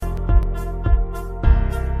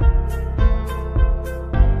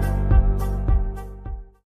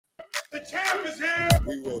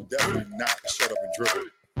will definitely not shut up and dribble.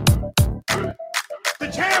 The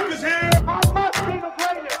champ is here. I must be the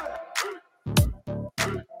greatest.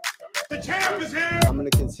 The champ is here. I'm going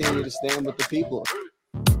to continue to stand with the people.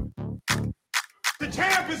 The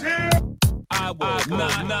champ is here. I will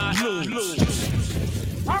not lose.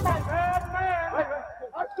 I'm a bad man.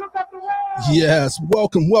 I took up the world. Yes,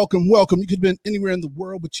 welcome. You could have been anywhere in the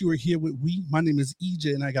world, but you are here with we. My name is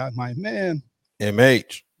EJ, and I got my man.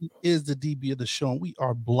 MH. He is the DB of the show, and we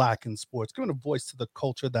are Black in Sports, giving a voice to the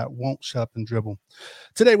culture that won't shut up and dribble.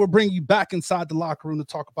 Today, we're bringing you back inside the locker room to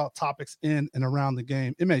talk about topics in and around the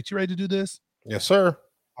game. MH, you ready to do this? Yes, sir.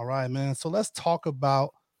 All right, man. So let's talk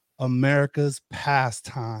about America's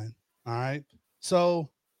pastime. All right. So,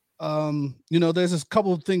 there's a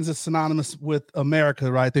couple of things that's synonymous with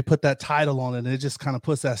America, right? They put that title on it, and it just kind of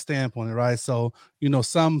puts that stamp on it, right? So,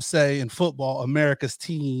 some say in football, America's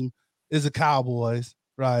team is the Cowboys,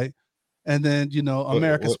 right? And then,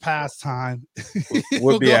 America's pastime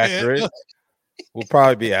would be accurate. Will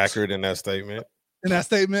probably be accurate in that statement.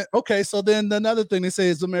 Okay, so then another thing they say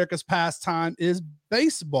is America's pastime is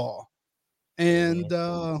baseball. And,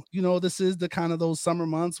 this is the kind of those summer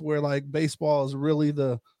months where like baseball is really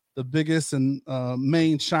the biggest and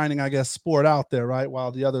main shining, I guess, sport out there, right?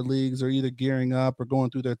 While the other leagues are either gearing up or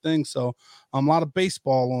going through their thing. So a lot of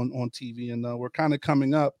baseball on TV, and we're kind of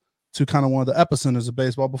coming up to kind of one of the epicenters of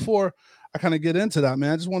baseball. Before I kind of get into that,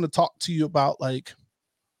 man, I just want to talk to you about like,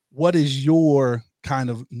 what is your kind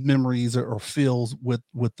of memories or feels with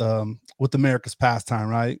America's pastime,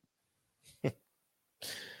 right?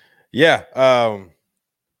 Yeah.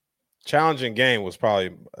 Challenging game was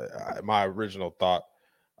probably my original thought.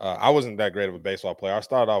 I wasn't that great of a baseball player. I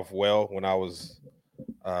started off well when I was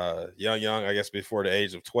young, I guess before the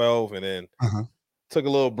age of 12, and then took a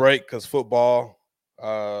little break because football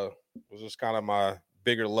was just kind of my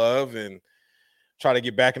bigger love, and try to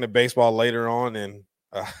get back into baseball later on and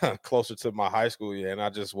closer to my high school year, and I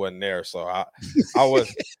just wasn't there. So I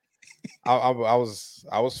was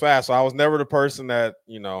fast. So I was never the person that,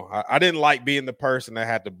 I didn't like being the person that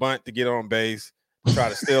had to bunt to get on base, try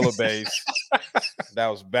to steal a base. That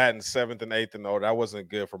was batting seventh and eighth and order. That wasn't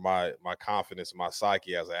good for my confidence and my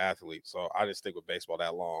psyche as an athlete. So I didn't stick with baseball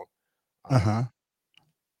that long.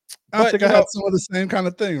 I think I had some of the same kind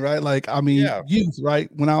of thing, right? Like, youth, right?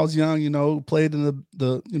 When I was young, played in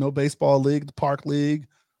the baseball league, the park league,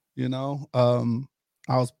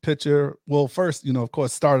 I was pitcher. Well, first, of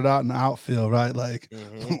course, started out in the outfield, right? Like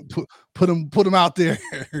put them out there,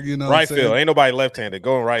 Right field. Ain't nobody left-handed.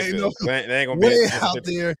 Go in right field. They ain't gonna way be out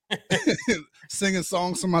there singing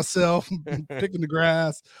songs for myself, picking the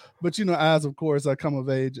grass. But as of course I come of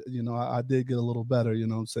age, I did get a little better, you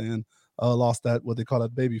know what I'm saying? Lost that, what they call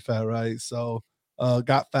that baby fat, right? So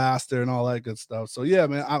got faster and all that good stuff. So yeah,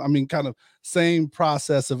 man, I mean, kind of same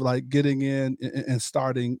process of like getting in and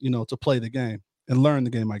starting, to play the game and learn the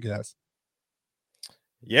game, I guess.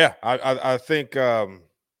 Yeah, I think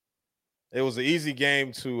it was an easy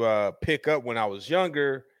game to pick up when I was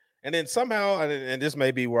younger. And then somehow, and this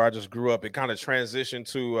may be where I just grew up, it kind of transitioned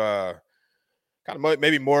to kind of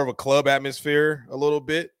maybe more of a club atmosphere a little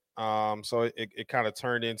bit. So it kind of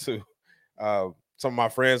turned into some of my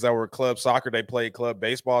friends that were club soccer, they played club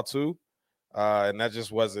baseball too. And that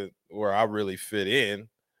just wasn't where I really fit in.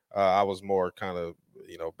 I was more kind of,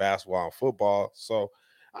 basketball and football. So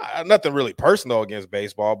nothing really personal against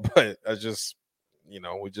baseball, but I just,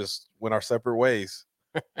 we just went our separate ways.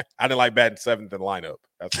 I didn't like batting seventh in the lineup.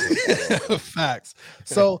 That's facts.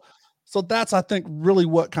 So that's, I think, really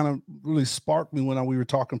what kind of really sparked me when we were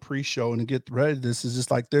talking pre-show and to get ready. This is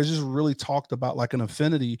just like, there's just really talked about like an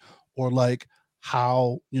affinity or like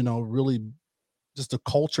how, really just the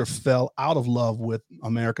culture fell out of love with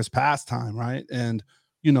America's pastime. Right. And,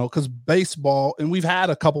 because baseball, and we've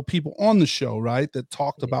had a couple people on the show, right, that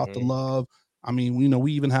talked about the love. I mean,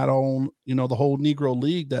 we even had our own, the whole Negro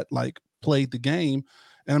League that like played the game.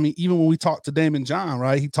 And I mean, even when we talked to Damon John,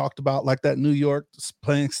 right, he talked about like that New York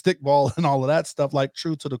playing stickball and all of that stuff, like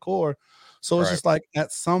true to the core. So it's just like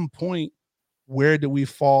at some point, where do we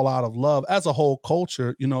fall out of love as a whole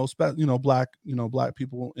culture, black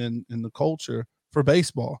people in the culture for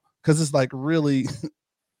baseball? Because it's like really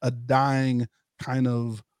a dying kind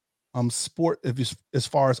of sport as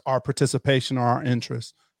far as our participation or our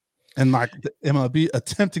interest, and like the MLB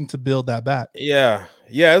attempting to build that back. Yeah,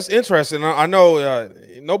 it's interesting. I know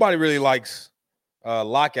nobody really likes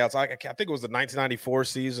lockouts. I think it was the 1994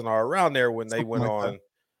 season or around there when they went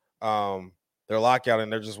on their lockout,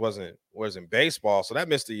 and there just wasn't baseball, so that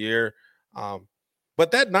missed a year. But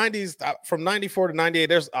that 90s from 94 to 98,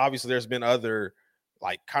 there's been other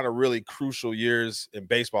like kind of really crucial years in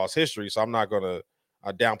baseball's history. So I'm not going to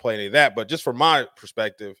downplay any of that. But just from my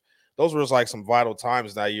perspective, those were like some vital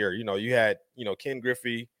times that year. You had, Ken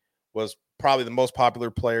Griffey was probably the most popular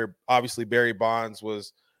player. Obviously, Barry Bonds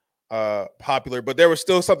was popular, but there was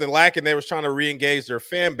still something lacking. They was trying to re-engage their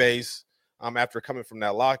fan base after coming from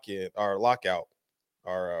that lockout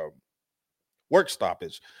or work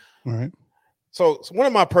stoppage. All right. So one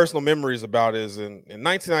of my personal memories about is in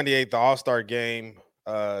 1998, the All-Star game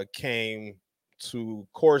came to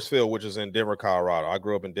Coors Field, which is in Denver, Colorado. I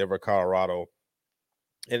grew up in Denver, Colorado.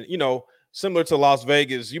 And, similar to Las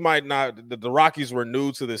Vegas, you might not – the Rockies were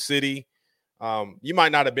new to the city. You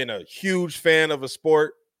might not have been a huge fan of a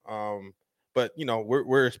sport, but,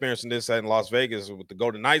 we're experiencing this in Las Vegas with the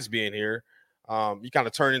Golden Knights being here. You kind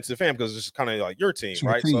of turn into a fan because it's kind of like your team,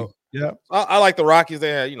 right? So yeah, I like the Rockies.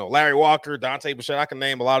 They had, Larry Walker, Dante Bichette. I can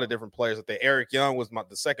name a lot of different players. Eric Young was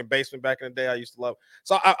the second baseman back in the day I used to love.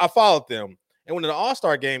 So I followed them. And when the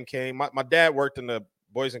All-Star game came, my dad worked in the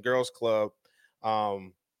Boys and Girls Club,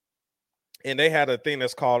 and they had a thing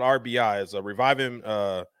that's called RBI. It's a Reviving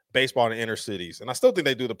Baseball in the Inner Cities. And I still think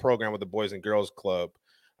they do the program with the Boys and Girls Club,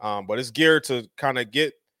 but it's geared to kind of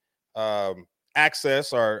get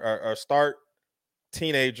access or start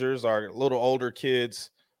teenagers or little older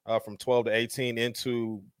kids from 12 to 18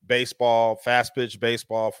 into baseball, fast pitch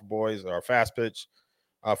baseball for boys, or fast pitch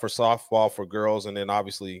for softball for girls, and then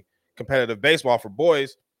obviously competitive baseball for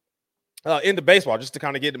boys into baseball, just to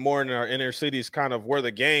kind of get more in our inner cities, kind of where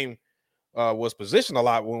the game was positioned a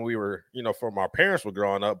lot when we were, from our parents were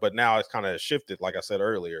growing up, but now it's kind of shifted, like I said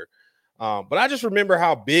earlier. But I just remember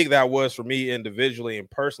how big that was for me individually and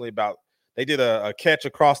personally. They did a catch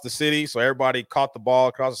across the city, so everybody caught the ball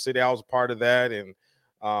across the city. I was a part of that, and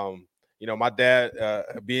my dad,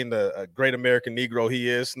 being the great American Negro he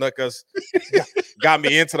is, snuck us, got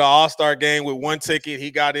me into the All-Star game with one ticket.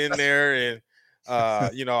 He got in there, and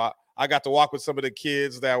I got to walk with some of the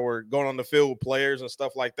kids that were going on the field with players and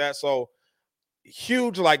stuff like that. So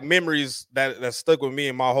huge memories that stuck with me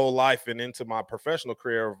in my whole life and into my professional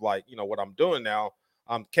career of what I'm doing now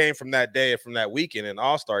came from that day and from that weekend in the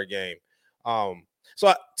All-Star game.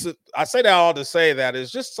 So I say that all to say that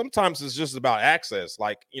it's just sometimes it's just about access.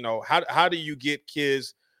 How do you get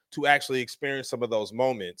kids to actually experience some of those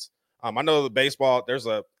moments? I know the baseball, there's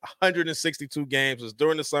 162 games. It's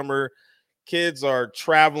during the summer. Kids are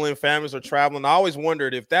traveling, families are traveling. I always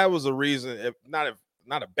wondered if that was a reason, if not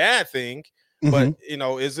a bad thing, but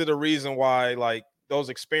is it a reason why those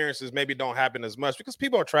experiences maybe don't happen as much because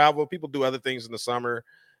people travel, people do other things in the summer,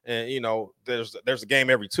 and there's a game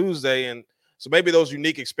every Tuesday, and so maybe those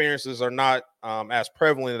unique experiences are not as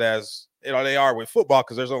prevalent as they are with football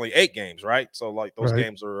because there's only 8 games, right? So those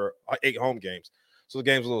games are 8 home games, so the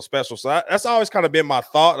game's a little special. So that's always kind of been my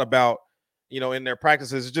thought about in their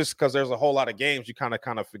practices, just because there's a whole lot of games, you kind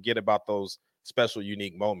of forget about those special,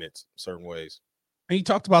 unique moments in certain ways. And you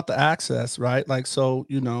talked about the access, right? So,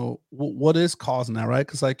 what is causing that, right?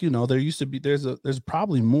 Because there used to be, there's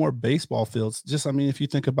probably more baseball fields. Just, if you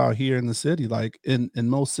think about here in the city, in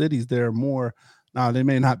most cities, there are more. Now, they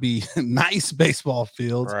may not be nice baseball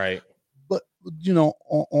fields, right? But,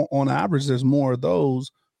 on average, there's more of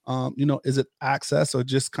those. Is it access or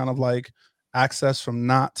just kind of access from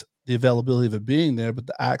not the availability of it being there, but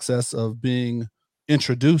the access of being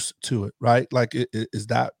introduced to it, right? Is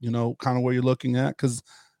that, kind of where you're looking at? Because,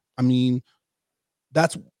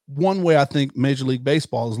 that's one way I think Major League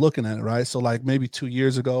Baseball is looking at it, right? So maybe 2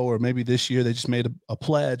 years ago or maybe this year, they just made a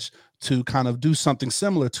pledge to kind of do something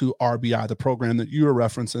similar to RBI, the program that you were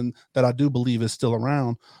referencing that I do believe is still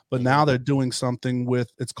around. But now they're doing something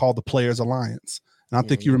it's called the Players Alliance. And I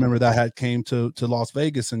think you remember that came to Las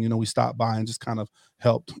Vegas, and we stopped by and just kind of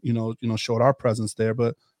helped, showed our presence there.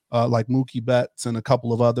 But like Mookie Betts and a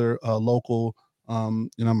couple of other local,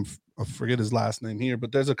 I forget his last name here,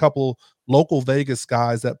 but there's a couple local Vegas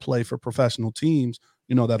guys that play for professional teams,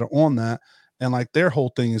 that are on that, and their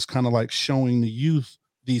whole thing is kind of showing the youth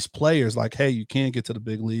these players hey, you can get to the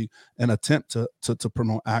big league and attempt to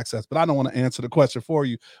promote access. But I don't want to answer the question for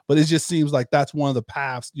you, but it just seems like that's one of the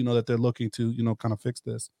paths, that they're looking to, kind of fix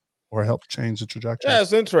this or help change the trajectory. Yeah,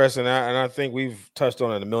 it's interesting. And I think we've touched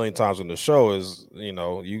on it a million times on the show is,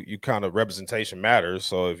 you kind of representation matters.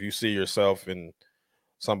 So if you see yourself in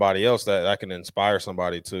somebody else that can inspire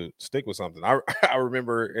somebody to stick with something. I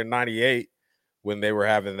remember in 98 when they were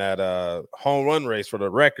having that home run race for the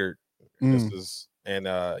record. It was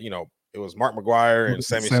Mark McGwire and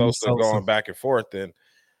Sammy Sosa going back and forth. And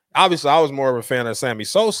obviously I was more of a fan of Sammy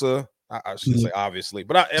Sosa. I shouldn't say obviously,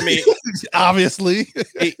 but obviously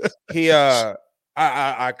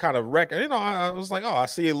I kind of reckon, I was like, oh, I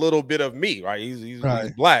see a little bit of me, right? He's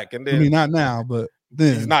black. And then not now, but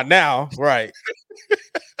then he's not now. Right.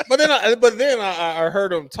 But then I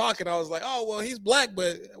heard him talking. I was like, oh well, he's black,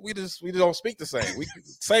 but we don't speak the same. We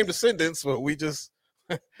same descendants, but we just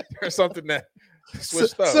there's something that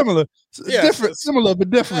switched up. Similar, Yeah, different, similar but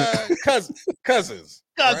different. Cousins. Cousins.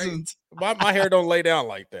 Right? My hair don't lay down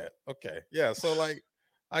like that. Okay, yeah. So like,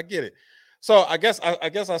 I get it. So I guess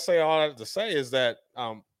I say all I have to say is that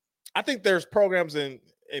I think there's programs in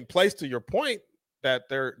place, to your point, that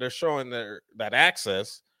they're showing that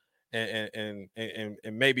access and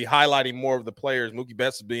maybe highlighting more of the players. Mookie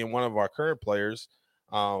Betts being one of our current players.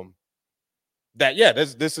 That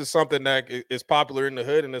this is something that is popular in the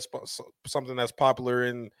hood, and it's something that's popular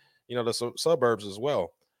in the suburbs as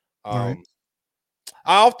well. Right.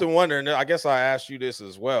 I often wonder, and I guess I asked you this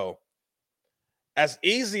as well. As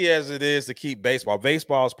easy as it is to keep baseball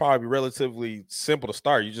is probably relatively simple to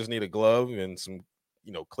start. You just need a glove and some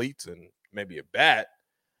cleats and maybe a bat.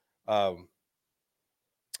 I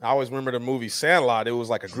always remember the movie Sandlot. It was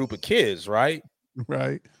like a group of kids, right?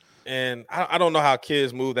 Right. And I don't know how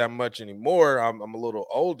kids move that much anymore. I'm a little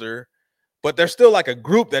older, but there's still like a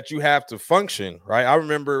group that you have to function, right? I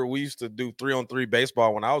remember we used to do 3-on-3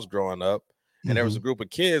 baseball when I was growing up, and there was a group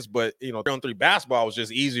of kids, but 3-on-3 basketball was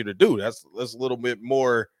just easier to do. That's a little bit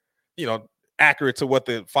more, accurate to what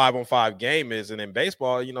the 5-on-5 game is. And in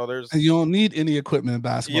baseball, there's and you don't need any equipment in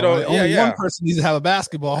basketball. Right? Only one person needs to have a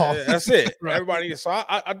basketball. That's it. Right. Everybody. So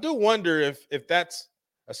I do wonder if that's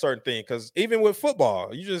a certain thing, because even with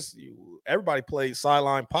football, everybody plays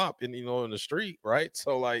sideline pop in the street, right?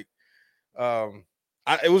 So like,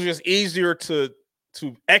 it was just easier to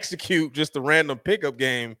execute just the random pickup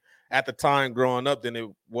game at the time growing up than it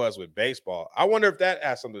was with baseball. I wonder if that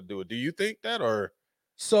has something to do with it. Do you think that, or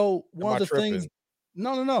so one of the things?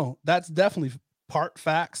 No, that's definitely part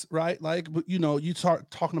facts, right? Like, you start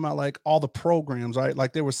talking about like all the programs, right?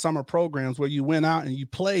 Like there were summer programs where you went out and you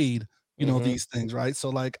played, these things, right? So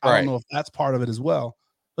like, I don't know if that's part of it as well.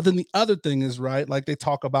 But then the other thing is, right, like they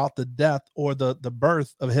talk about the death or the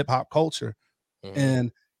birth of hip hop culture,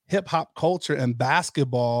 and hip hop culture and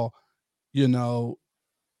basketball,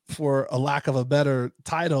 for a lack of a better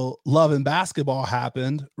title, Love and Basketball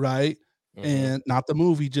happened, right? And not the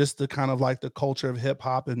movie, just the kind of like the culture of hip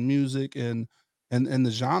hop and music and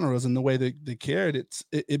the genres and the way they carried it.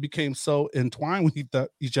 It became so entwined with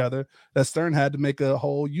each other that Stern had to make a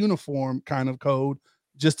whole uniform kind of code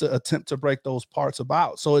just to attempt to break those parts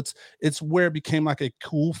about. So it's where it became like a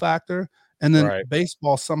cool factor. And then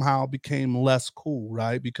baseball somehow became less cool,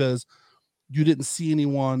 right? Because you didn't see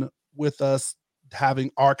anyone with us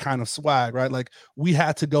having our kind of swag, right? Like we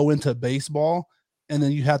had to go into baseball and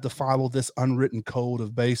then you had to follow this unwritten code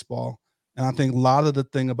of baseball. And I think a lot of the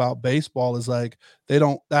thing about baseball is like that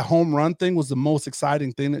home run thing was the most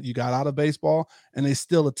exciting thing that you got out of baseball. And they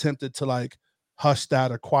still attempted to like hush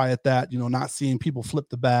that or quiet that, not seeing people flip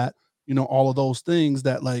the bat, all of those things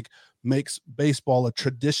that like makes baseball a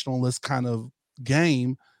traditionalist kind of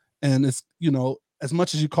game. And it's, as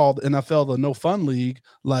much as you call the NFL the no fun league,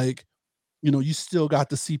 like, you still got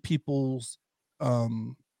to see people's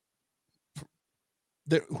who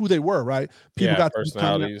they were, right? People got to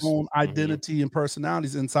become their own identity and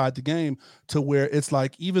personalities inside the game, to where it's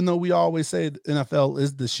like, even though we always say the NFL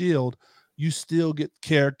is the shield, you still get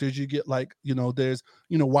characters. You get like, there's,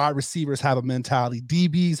 wide receivers have a mentality,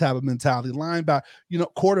 DBs have a mentality, linebacker,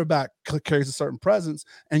 quarterback carries a certain presence.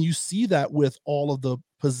 And you see that with all of the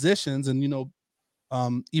positions. And,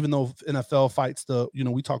 even though NFL fights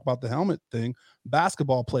we talk about the helmet thing,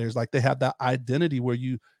 basketball players, like they have that identity where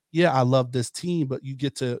I love this team, but you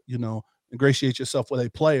get to, ingratiate yourself with a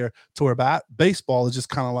player, to where baseball is just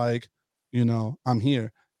kind of like, I'm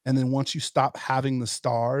here. And then once you stop having the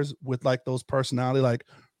stars with like those personality, like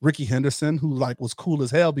Ricky Henderson, who like was cool as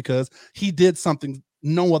hell because he did something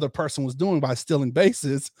no other person was doing by stealing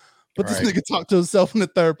bases, but this nigga talked to himself in the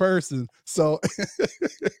third person. So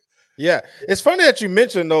yeah, it's funny that you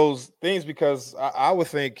mentioned those things, because I would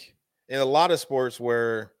think in a lot of sports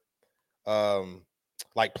where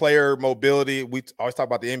like player mobility, we always talk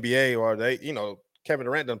about the NBA, or Kevin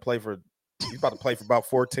Durant he's about to play for about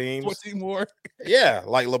 4 teams. 14 more. Yeah,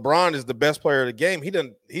 like LeBron is the best player of the game.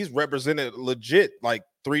 He's represented legit like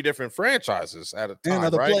 3 different franchises at a time, and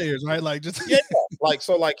other right? players, right? Like just like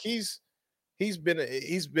so, like he's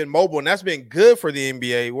been mobile, and that's been good for the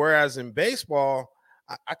NBA. Whereas in baseball,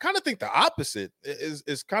 I kind of think the opposite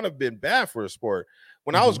is kind of been bad for the sport.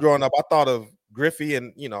 When I was growing up, I thought of Griffey,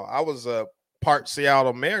 and I was a part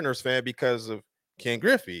Seattle Mariners fan because of Ken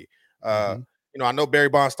Griffey. I know Barry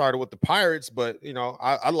Bonds started with the Pirates, but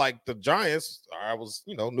I like the Giants. I was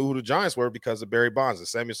knew who the Giants were because of Barry Bonds, and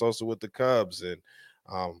Sammy Sosa with the Cubs, and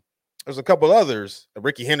there's a couple others,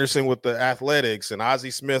 Ricky Henderson with the Athletics and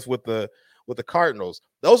Ozzie Smith with the Cardinals.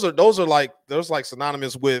 Those are like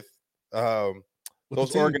synonymous with those the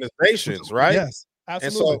team. organizations, right? Yes, And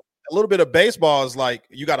absolutely. so a little bit of baseball is like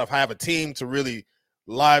you got to have a team to really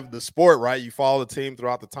live the sport, right? You follow the team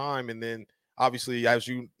throughout the time, and then obviously as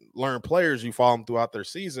you learn players, you follow them throughout their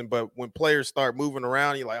season. But when players start moving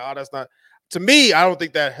around, you're like, oh, that's not. To me, I don't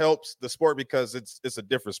think that helps the sport because it's a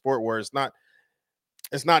different sport where it's not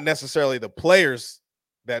necessarily the players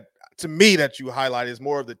that to me that you highlight is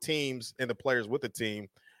more of the teams and the players with the team.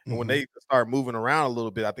 And when they start moving around a little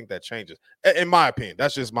bit, I think that changes. In my opinion,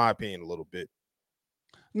 that's just my opinion a little bit.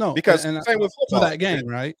 No, Because and same with for football. that game,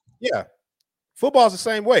 right? Yeah. Football is the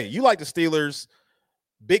same way. You like the Steelers.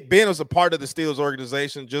 Big Ben was a part of the Steelers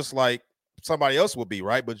organization, just like somebody else would be,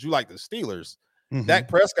 right? But you like the Steelers. Dak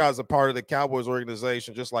Prescott is a part of the Cowboys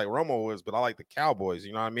organization, just like Romo was, but I like the Cowboys.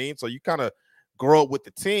 You know what I mean? So you kind of grow up with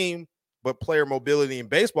the team, but player mobility in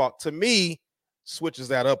baseball, to me, switches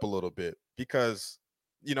that up a little bit because,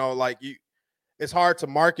 it's hard to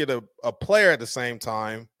market a player at the same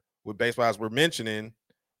time with baseball, as we're mentioning,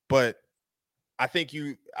 but I think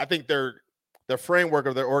the framework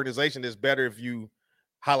of their organization is better if you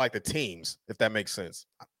highlight the teams, if that makes sense.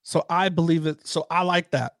 So I believe it. So I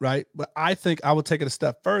like that, right? But I think I would take it a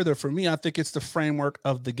step further. For me, I think it's the framework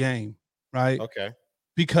of the game, right? Okay.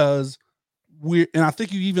 Because and I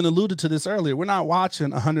think you even alluded to this earlier, we're not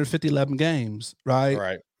watching 150 games, right?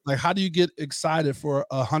 Right. Like, how do you get excited for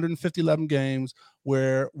 150 games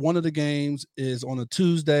where one of the games is on a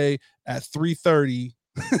Tuesday at 3:30,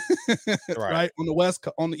 right?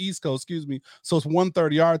 On the East Coast, excuse me. So it's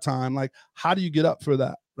 1:30 our time. Like, how do you get up for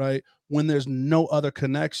that, right? When there's no other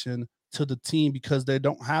connection to the team because they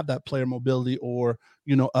don't have that player mobility or,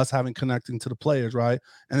 us having connecting to the players, right?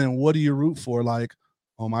 And then what do you root for? Like,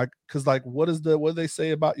 oh my, because like, what do they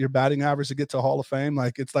say about your batting average to get to Hall of Fame?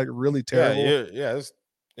 Like, it's like really terrible. Yeah.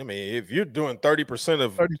 If you're doing 30%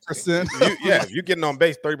 of 30%, if you're getting on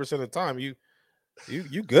base 30% of the time, you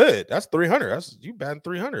good. That's 300. That's you batting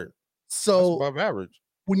 300. So that's above average.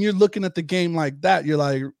 When you're looking at the game like that, you're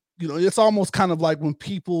like, it's almost kind of like when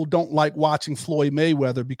people don't like watching Floyd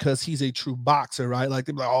Mayweather because he's a true boxer, right? Like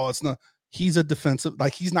they're like, oh, it's not. He's a defensive,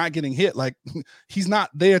 like he's not getting hit. Like he's not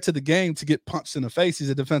there to the game to get punched in the face. He's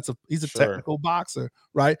a technical boxer,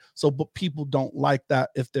 right? So, but people don't like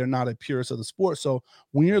that if they're not a purist of the sport. So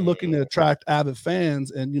when you're looking to attract avid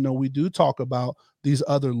fans, and we do talk about these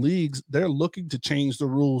other leagues, they're looking to change the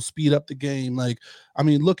rules, speed up the game. Like, I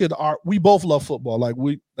mean, look at we both love football. Like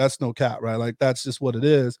that's no cap, right? Like that's just what it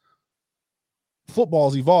is.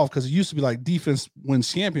 Football's evolved because it used to be like defense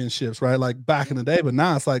wins championships, right? Like back in the day, but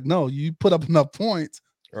now it's like, no, you put up enough points,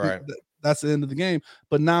 right? That's the end of the game.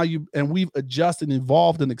 But now we've adjusted and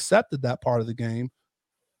evolved and accepted that part of the game,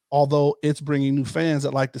 although it's bringing new fans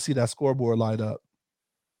that like to see that scoreboard light up.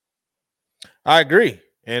 I agree.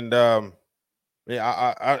 And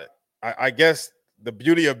I guess the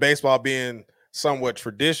beauty of baseball being somewhat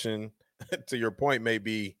tradition, to your point, may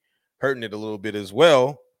be hurting it a little bit as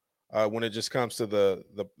well. When it just comes to the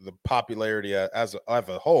popularity as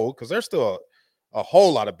a whole, because there's still a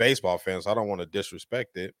whole lot of baseball fans. I don't want to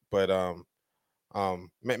disrespect it, but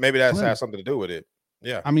maybe that has something to do with it.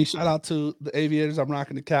 Yeah. I mean, shout out to the Aviators. I'm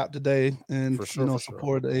rocking the cap today, and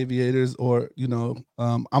support the Aviators, or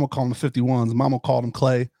I'm gonna call them the 51s. Mama called them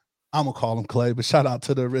Clay. I'm gonna call them Clay, but shout out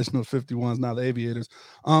to the original 51s, now the Aviators.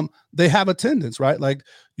 They have attendance, right? Like,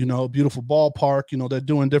 beautiful ballpark. They're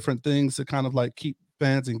doing different things to kind of like keep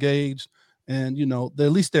fans engaged, and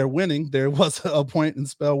at least they're winning. There was a point in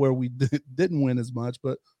spell where we didn't win as much,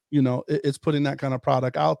 but it's putting that kind of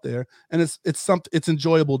product out there, and it's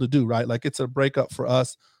enjoyable to do, right? Like it's a breakup for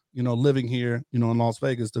us, living here, in Las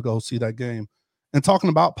Vegas, to go see that game. And talking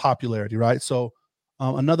about popularity, right? So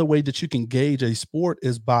another way that you can gauge a sport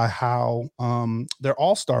is by how their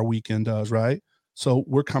All-Star weekend does, right? So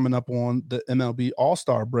we're coming up on the MLB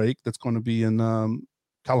All-Star break that's going to be in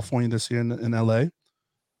California this year in LA.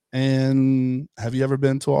 And have you ever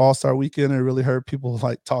been to an All-Star weekend and really heard people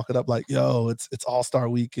like talk it up like, yo, it's All-Star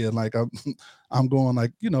weekend? Like I'm going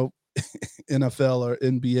like, NFL or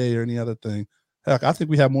NBA or any other thing. Heck, I think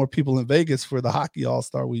we have more people in Vegas for the hockey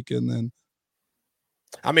All-Star weekend than.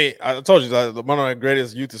 I mean, I told you that one of the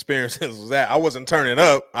greatest youth experiences was that I wasn't turning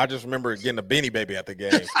up. I just remember getting a Beanie Baby at the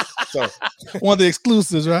game. So one of the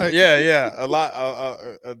exclusives, right? Yeah.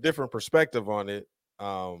 A different perspective on it.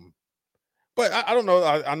 But I don't know.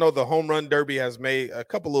 I know the home run derby has made a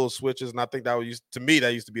couple little switches, and I think that used to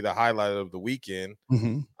be the highlight of the weekend.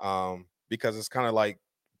 Because it's kind of like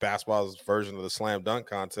basketball's version of the slam dunk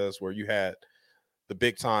contest, where you had the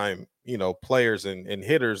big time, players and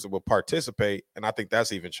hitters that will participate. And I think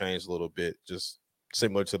that's even changed a little bit, just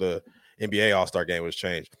similar to the NBA All-Star game was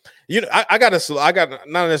changed. I got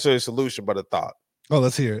not necessarily a solution, but a thought. Oh,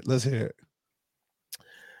 let's hear it. Let's hear it.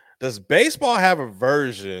 Does baseball have a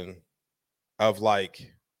version of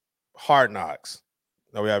like Hard Knocks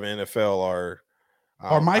that we have in NFL or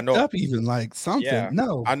mic'd up even like something? Yeah,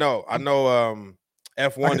 no, I know.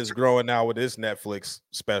 F1 is growing now with its Netflix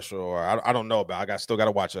special, or I don't know about. Still got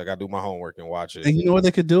to watch it. I got to do my homework and watch it. And you know where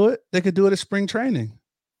they could do it? They could do it at spring training.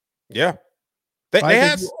 Yeah, they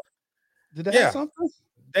had. Did they have something?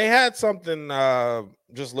 They had something.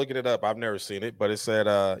 Just looking it up, I've never seen it, but it said,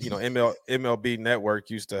 MLB Network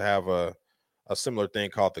used to have a similar thing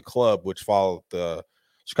called The Club, which followed the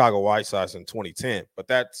Chicago White Sox in 2010. But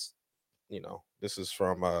that's, this is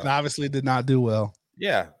from. Obviously, did not do well.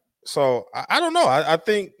 Yeah. So I don't know. I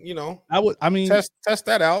think test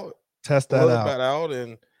that out. Test that out,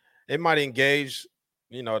 and it might engage.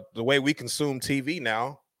 The way we consume TV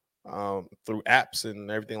now, through apps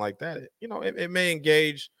and everything like that. It may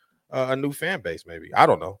engage a new fan base. Maybe, I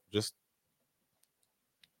don't know. Just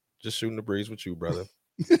shooting the breeze with you, brother.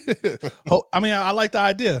 I like the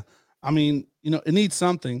idea. It needs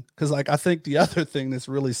something, because I think the other thing that's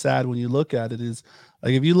really sad when you look at it is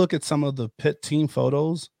if you look at some of the Pitt team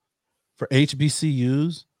photos for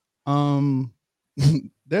HBCUs,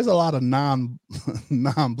 there's a lot of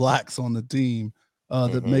non-blacks on the team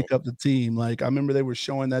that make up the team. I remember they were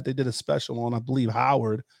showing that they did a special on, I believe,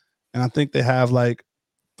 Howard, and I think they have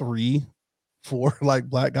 3-4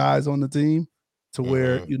 black guys on the team to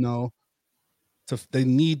where they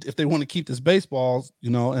need, if they want to keep this baseball,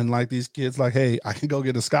 and these kids hey, I can go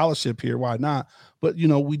get a scholarship here, why not? But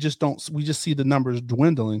we just see the numbers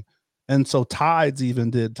dwindling. And so Tides is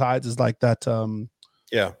that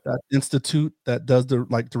that institute that does the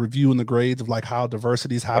review and the grades of how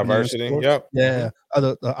diversity is happening. Diversity, yep. Yeah,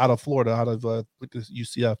 out of Florida, out of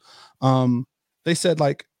UCF. They said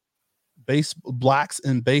blacks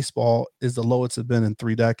in baseball is the lowest it's been in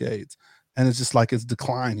 3 decades, and it's just it's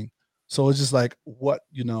declining. So it's just what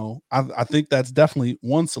I think that's definitely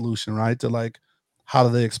one solution, right? To how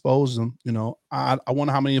do they expose them? I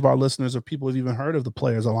wonder how many of our listeners or people have even heard of the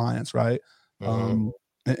Players Alliance, right? And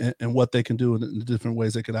what they can do in the different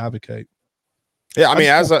ways they could advocate. Yeah,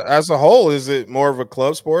 as a whole, is it more of a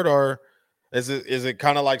club sport, or is it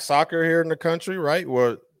kind of like soccer here in the country, right?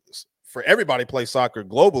 Where for everybody play soccer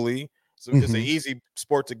globally, so it's an easy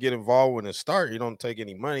sport to get involved with and start. You don't take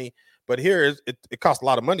any money, but here it costs a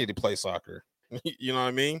lot of money to play soccer. You know what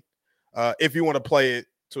I mean? If you want to play it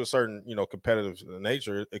to a certain competitive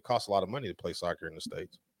nature, it costs a lot of money to play soccer in the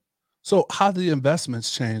States. So how do the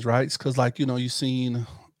investments change, right? Because you've seen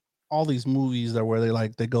all these movies where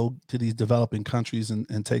they go to these developing countries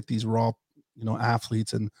and take these raw,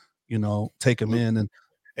 athletes and, take them in and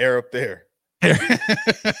air up there.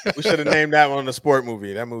 We should have named that one a sport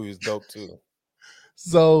movie. That movie is dope too.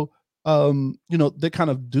 So, they kind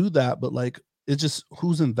of do that, but it's just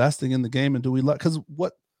who's investing in the game, and do we because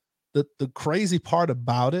what the crazy part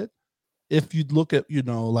about it, if you look at,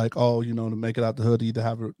 to make it out the hood, you either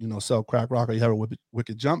have a, sell crack rock or you have a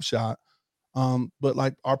wicked jump shot.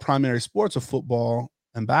 But our primary sports are football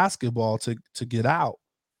and basketball to get out.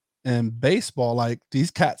 And baseball, these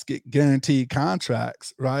cats get guaranteed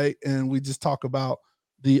contracts, right? And we just talk about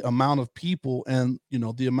the amount of people and,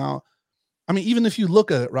 the amount. Even if you look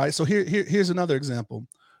at it, right? So here's another example.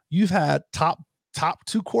 You've had there's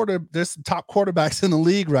top quarterbacks in the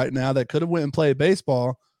league right now that could have went and played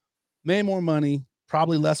baseball, made more money,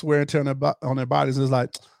 probably less wear and tear on their bodies.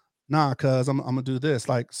 It's nah, cuz I'm gonna do this.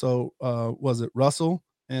 Was it Russell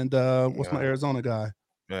and what's my Arizona guy?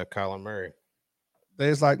 Yeah, Kyler Murray.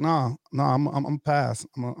 They's nah, I'm pass.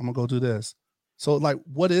 I'm gonna go do this. So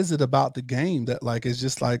what is it about the game that it's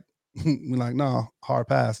just we're no, hard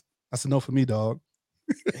pass. That's a no for me, dog.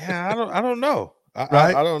 Yeah, I don't know.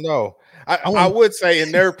 Right? I don't know. I would say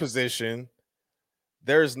in their position,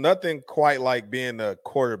 there's nothing quite like being a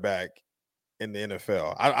quarterback in the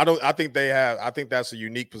NFL. I think that's a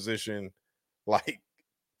unique position,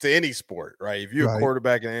 to any sport, right? If you're a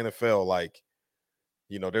quarterback in the NFL,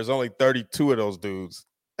 there's only 32 of those dudes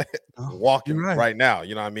walking right now.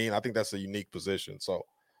 You know what I mean? I think that's a unique position. So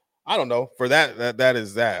I don't know. For that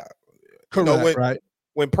is that. Correct, right?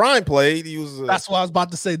 When Prime played, he was. That's what I was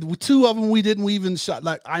about to say. The 2 of them we didn't even shot.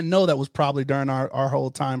 I know that was probably during our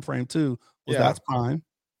whole time frame too. That's Prime.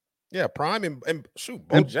 Yeah, Prime and shoot,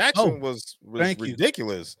 Bo Jackson was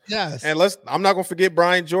ridiculous. Yes, and I'm not gonna forget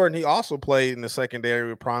Brian Jordan. He also played in the secondary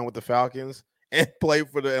with Prime with the Falcons. and played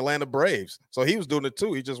for the Atlanta Braves. So he was doing it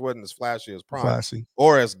too. He just wasn't as flashy as Prime Flashy.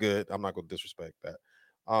 or as good. I'm not going to disrespect that.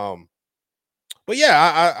 But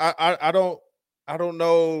yeah, I don't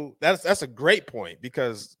know. That's a great point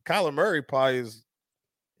because Kyler Murray probably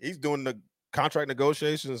he's doing the contract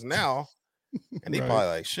negotiations now, and he Right. probably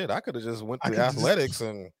like, shit, I could have just went I to could just- athletics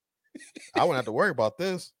and I wouldn't have to worry about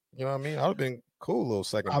this. You know what I mean? I'd have been cool, little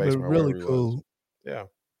second I've baseman. been really wherever he was. cool. Yeah.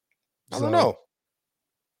 I So, don't know.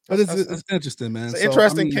 But That's- it's interesting, man. It's an So, I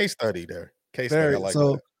interesting mean, case study there. Case very- study. I like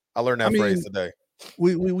so, that. I learned that I phrase mean, today.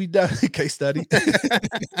 we definitely case study.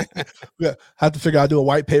 Yeah, have to figure out, do a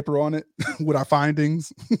white paper on it with our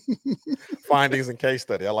findings Findings and case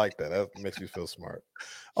study. I like that. That makes you feel smart.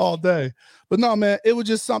 all day. But no, man, it was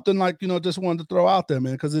just something like, just wanted to throw out there,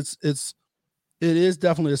 man, because it is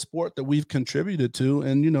definitely a sport that we've contributed to.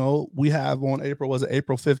 And we have on April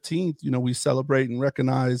 15th, we celebrate and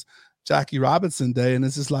recognize Jackie Robinson Day. And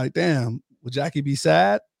it's just like, damn, would Jackie be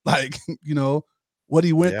sad? Like, what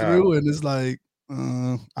he went through, and it's like,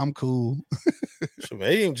 I'm cool.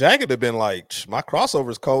 Maybe Jack would have been like, my crossover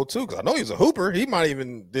is cold too, because I know he's a hooper. He might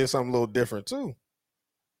even did something a little different too.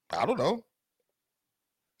 I don't know.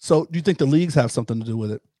 So do you think the leagues have something to do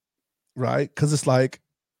with it? Right? Because it's like,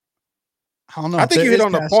 I don't know. I think There you hit is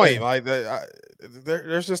on the cachet. point. Like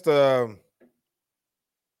there's just I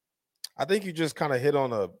think you just kind of hit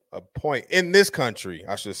on a point in this country,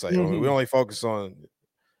 I should say. Mhm. We only focus on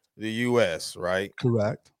the U.S., right?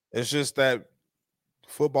 Correct. It's just that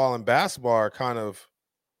football and basketball are kind of,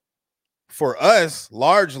 for us,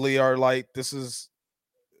 largely are like, this is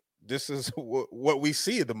what we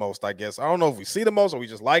see the most, I guess. I don't know if we see the most or we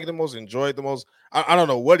just like it the most, enjoy it the most. I don't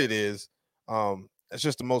know what it is. It's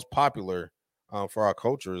just the most popular for our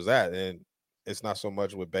culture is that, and it's not so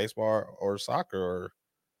much with baseball or soccer,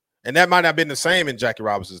 and that might not have been the same in Jackie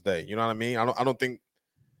Robinson's day. You know what I mean? I don't think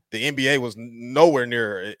the NBA was nowhere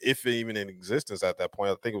near, if even in existence at that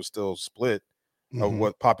point. I think it was still split of Mhm.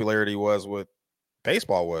 what popularity was, what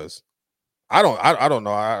baseball was. I don't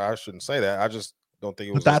know. I shouldn't say that. I just don't think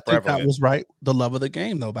it was. But I as think that prevalent. was right. The love of the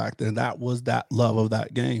game, though, back then, that was that love of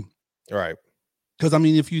that game. Right. Because I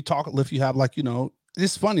mean, if you have like,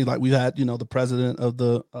 it's funny, like we had, the president of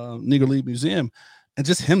the Negro League Museum, and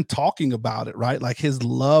just him talking about it, right? Like his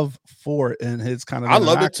love for it and his kind of. I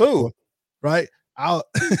loved it interaction too. for it, right?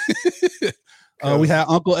 We had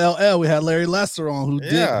Uncle LL, we had Larry Lesser on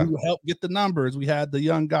who helped get the numbers. We had the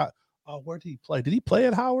young guy. Where did he play? Did he play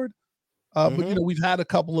at Howard? But we've had a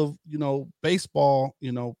couple of baseball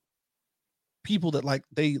people that like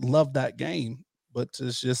they love that game, but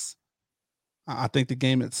it's just I think the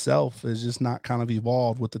game itself is just not kind of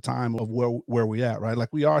evolved with the time of where we at, right? Like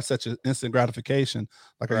we are such an instant gratification.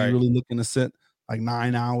 Like, are Right. you really looking to sit like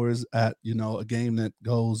 9 hours at a game that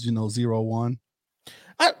goes 0-1?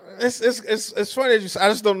 It's funny. I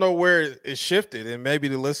just don't know where it shifted, and maybe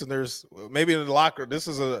the listeners, maybe in the locker. This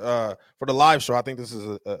is for the live show. I think this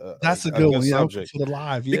is That's a good one. Yeah, subject for the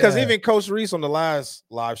live. Yeah. because even Coach Reese on the last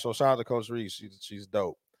live show. Shout out to Coach Reese. She's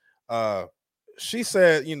dope. She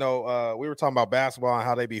said, we were talking about basketball and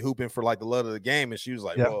how they be hooping for like the love of the game, and she was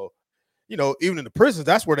like, Yeah. well, even in the prisons,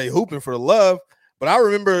 that's where they hooping for the love. But I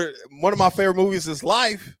remember one of my favorite movies is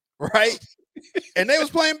Life, right? And they was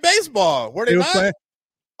playing baseball. Were they They were not? playing-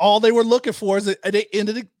 all they were looking for is that they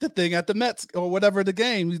ended the thing at the Mets or whatever the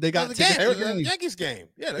game. They got the tickets game. to It the was a game. Yankees game.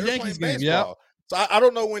 Yeah, they were Yankees playing game, yeah. baseball. So I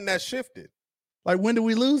don't know when that shifted. Like, when did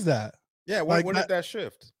we lose that? Yeah, Like, when did that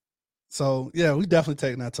shift? So yeah, we definitely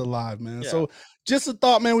taking that to live, man. Yeah. So just a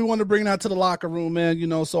thought, man. We want to bring that to the locker room,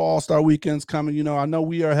 man. So All-Star Weekend's coming. I know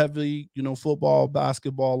we are heavily, football,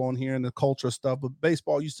 basketball on here and the culture stuff, but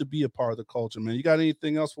baseball used to be a part of the culture, man. You got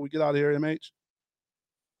anything else before we get out of here, MH?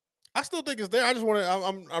 I still think it's there. I just want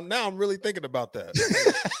to. I'm really thinking about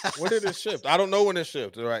that. When did it shift? I don't know when it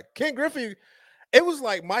shifted. Right, Ken Griffey. It was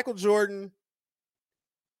like Michael Jordan,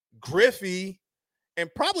 Griffey, and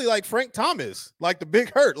probably like Frank Thomas, like the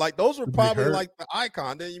Big Hurt. Like those were The Big probably Hurt. like the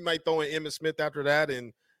icon. Then you might throw in Emmitt Smith after that,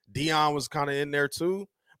 and Dion was kind of in there too.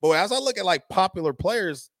 But as I look at like popular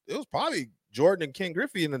players, it was probably Jordan and Ken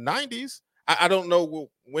Griffey in the '90s. I don't know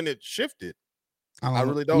when it shifted. I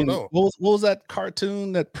really don't know. What was that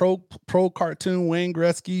cartoon? That pro cartoon? Wayne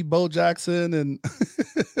Gretzky, Bo Jackson, and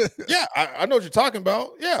Yeah, I know what you're talking about.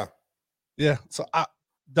 Yeah, yeah. So I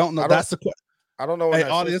don't know. I don't- That's the question. I don't know when Hey,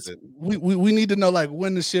 that audience, shifted. we need to know like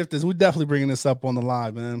when the shift is. We definitely bringing this up on the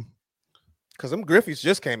live, man. Because them Griffies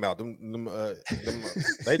just came out.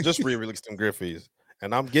 They just re-released them Griffies,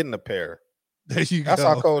 and I'm getting a pair. There you That's go.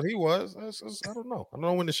 how cold he was. I don't know. I don't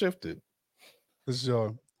know when it shifted. For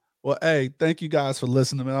sure. Well, hey, thank you guys for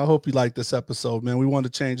listening, man. I hope you like this episode, man. We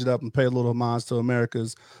wanted to change it up and pay a little homage to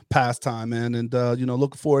America's pastime, man. And,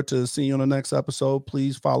 looking forward to seeing you on the next episode.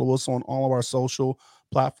 Please follow us on all of our social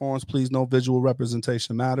platforms. Please know visual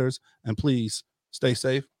representation matters. And please stay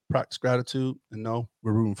safe, practice gratitude, and know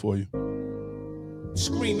we're rooting for you.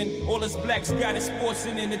 Screaming, all us blacks got is sports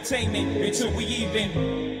and entertainment until we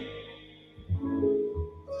even.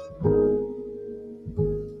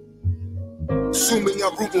 Assuming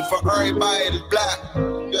I'm rooting for everybody that's black.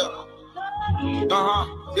 Yeah.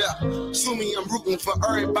 Yeah. Assuming I'm rooting for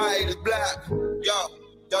everybody that's black. Yo.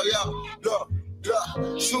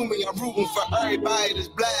 Assuming I'm rooting for everybody that's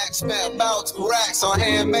black. Spent about 2 racks on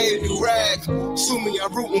handmade new rags. Assuming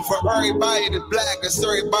I'm rooting for everybody that's black. That's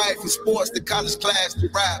everybody from sports to college class to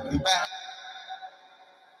rap and back.